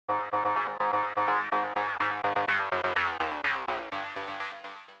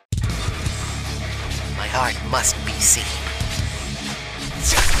heart must be seen.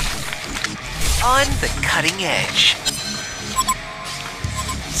 On the cutting edge.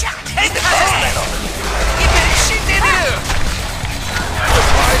 Take the next level. The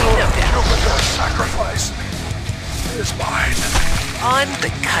final sacrifice is mine. On the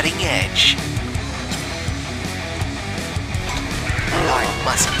cutting edge. My heart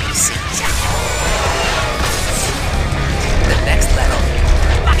must be seen. The next level.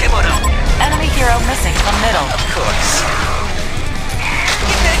 Enemy hero missing from middle. Of course.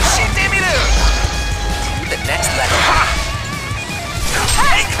 To the next level.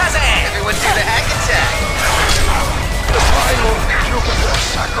 Everyone do the hack attack. The final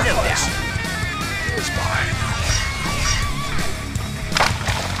sacrifice is mine.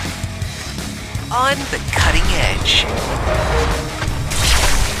 On the cutting edge.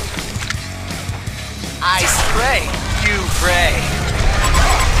 I spray, you pray.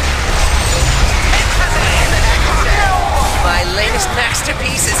 My latest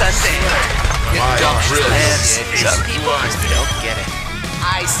masterpiece is unveiled. Some people just don't get it.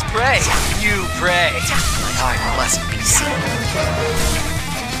 I spray, you pray. My heart must be seen.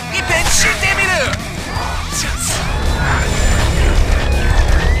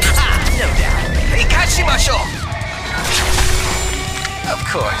 No doubt. Of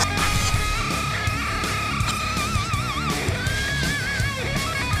course.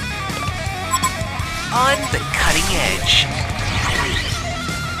 On the cutting edge.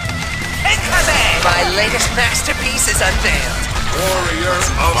 My latest masterpiece is unveiled. Warrior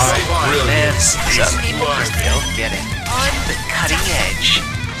of brilliance. Some people just don't get it. On the cutting edge.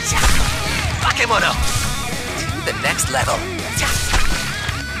 To the next level.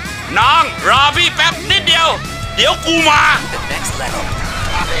 น้องรอพี่แป๊บนิดเดียวเดี๋ยวกูมา The next level.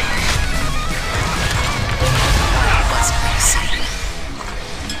 Must be seen.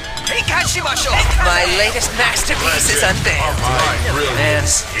 My latest masterpiece is unveiled. Man,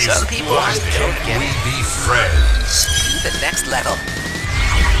 some people just don't get it. be friends? To the next level.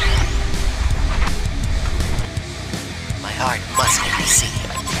 My heart must be seen.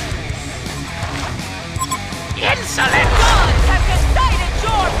 Insolent! Gods have decided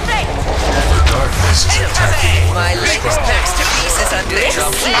your fate! The darkness is attacking. My latest masterpiece is unveiled.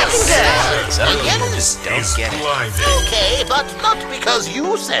 Some people just don't get it. Okay, but not because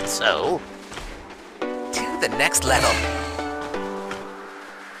you said so. To the next level.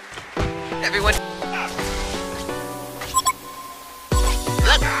 Everyone.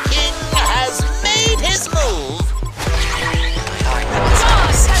 The king has made his move. My heart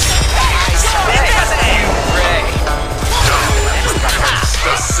must be seen. You pray.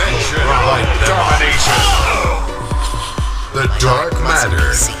 Ascension like domination. The dark matter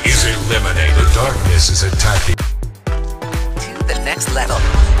is eliminated. The darkness is attacking. To the next level.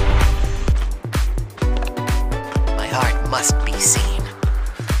 My heart must be seen.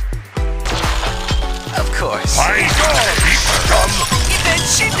 Of course.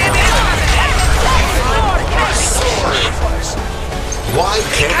 Why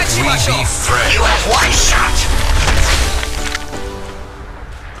can't we be friends? You have one shot.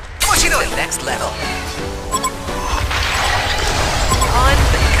 To the next level. On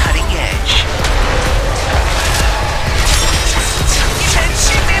the cutting edge.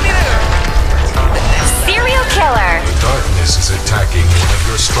 The next level. Serial killer! The darkness is attacking one of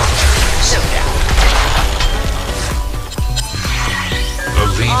your structures. No doubt. The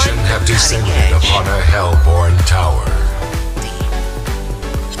Legion have descended upon a hellborn tower.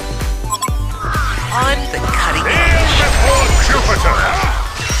 On the cutting edge. Jupiter!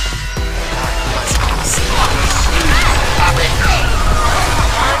 Must be seen.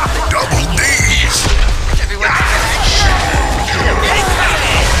 Double D's! Everyone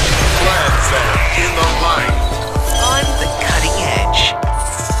Plans them in the light. on the cutting edge.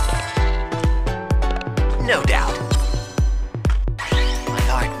 No doubt. My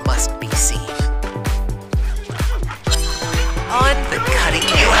heart must be seen. On the cutting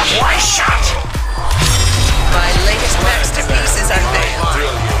edge. One shot. My latest masterpiece is unveiled.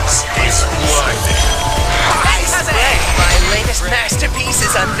 Brilliance is blinding. My latest masterpiece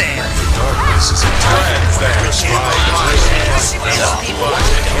is unveiled. The darkness is attacking that prescribed brilliance. Some people Why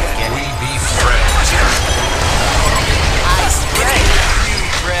don't can't get we it. be friends? I spray, you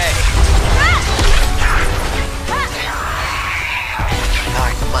pray. My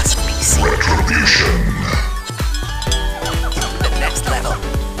heart must be seen. Retribution. The next level.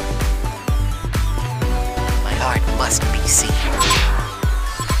 My heart must be seen.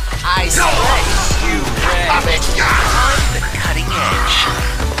 I spray, you pray. On the cutting edge.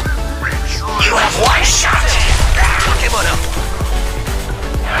 You have one shot. Pokemono.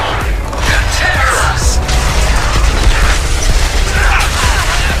 The terrorist.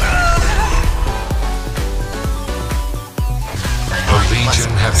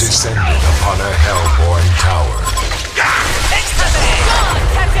 Legion have descended upon a hellborn tower.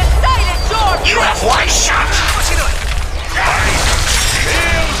 You have one shot! What you doing?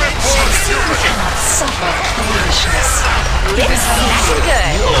 Cannot suffer foolishness. Lips smack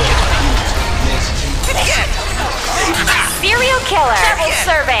good. Serial killer. Double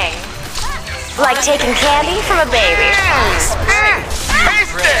serving. Like taking candy from a baby.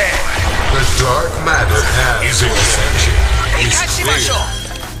 The dark matter is in ascension.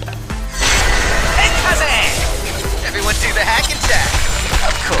 Everyone do the hack and tack.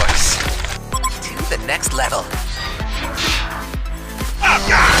 Of course. To the next level. I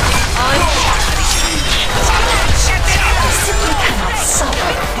simply cannot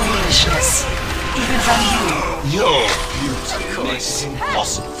suffer foolishness. Even from you. Your beauty makes it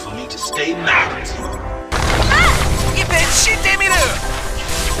impossible for me to stay mad.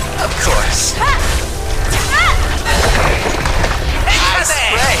 Of course. I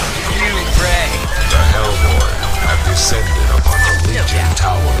spray. You pray. The hellborn have descended upon the Legion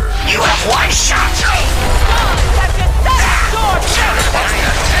tower. You have one shot!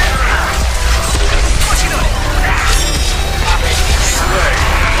 What you doing?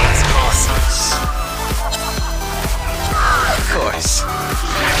 That's awesome. Of course. On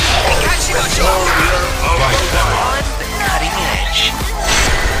the cutting edge.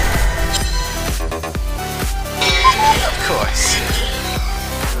 Of course.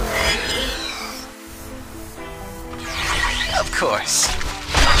 Of course.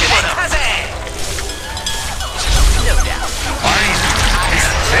 No doubt.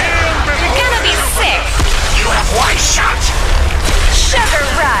 You're gonna be sick. You have one shot! Sugar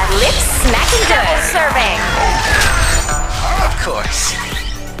run. Lips smacking good. Double serving. Of course.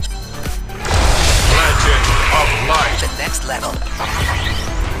 Legend of light. The next level.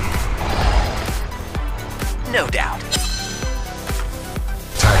 No doubt.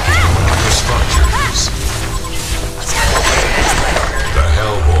 Attacking the structures. Next level. The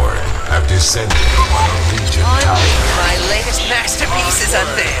hellborn have descended upon a Legion tower. My latest masterpiece is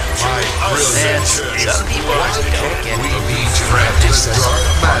unveiled. My brilliant Some people don't get we need practice. The dark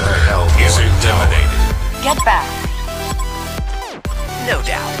matter is eliminated. Get back. no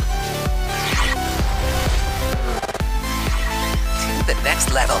doubt. To the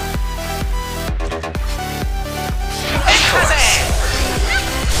next level. Of course.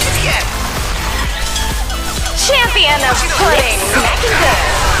 Yeah. Champion of pudding.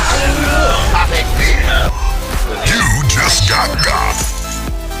 You just got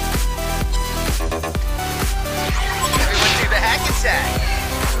Everyone do the hack attack.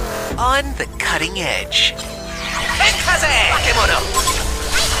 On the cutting edge. Bakemono.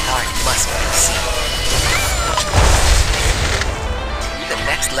 Art must be seen. To the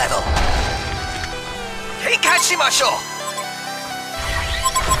next level.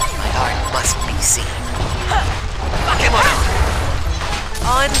 My art must be seen. Bakemono.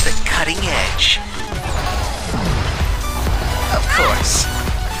 On the cutting edge. Of course.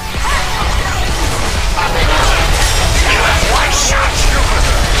 One shot!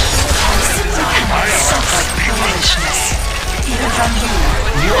 Foolishness. Even from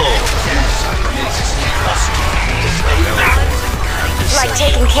you. Like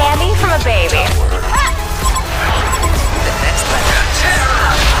taking candy from a baby. The next level.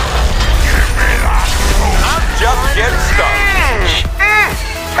 I'm just getting started.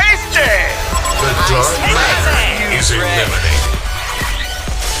 Tasty! The dark matter is eliminated.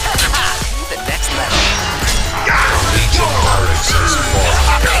 The next level. Legion barracks has fallen.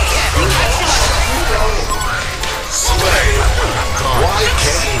 Why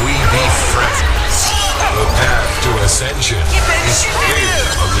can't we be friends? The path to ascension is clear.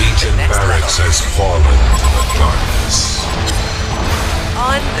 A Legion barracks has fallen to the darkness.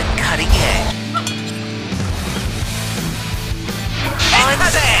 On the cutting edge. On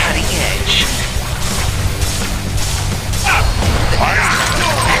the cutting edge. The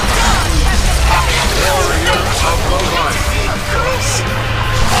next level. Of the light. Of course.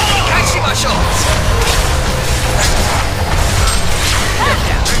 No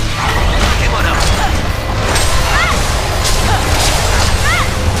doubt. Bakemono.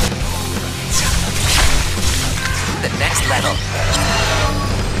 The next level.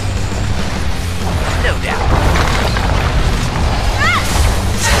 No doubt.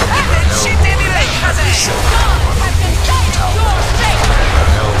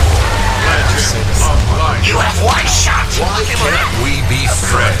 You have one shot! Why can't we be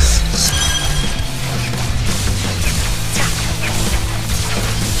friends?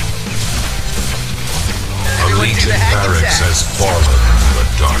 A Legion barracks has fallen to the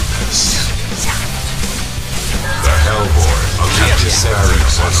darkness. The Hellborn, a Legion Legion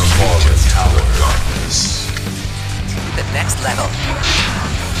barracks has fallen to the darkness. The next level.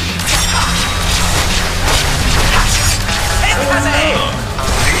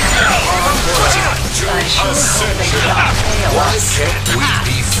 Ascension. Why can't we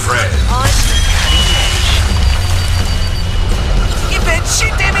be friends? Why can't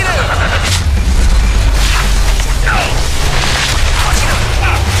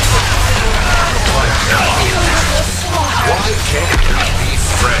we be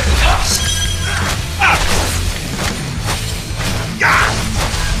friends?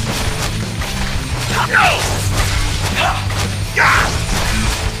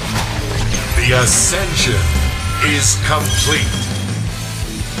 The ascension is complete.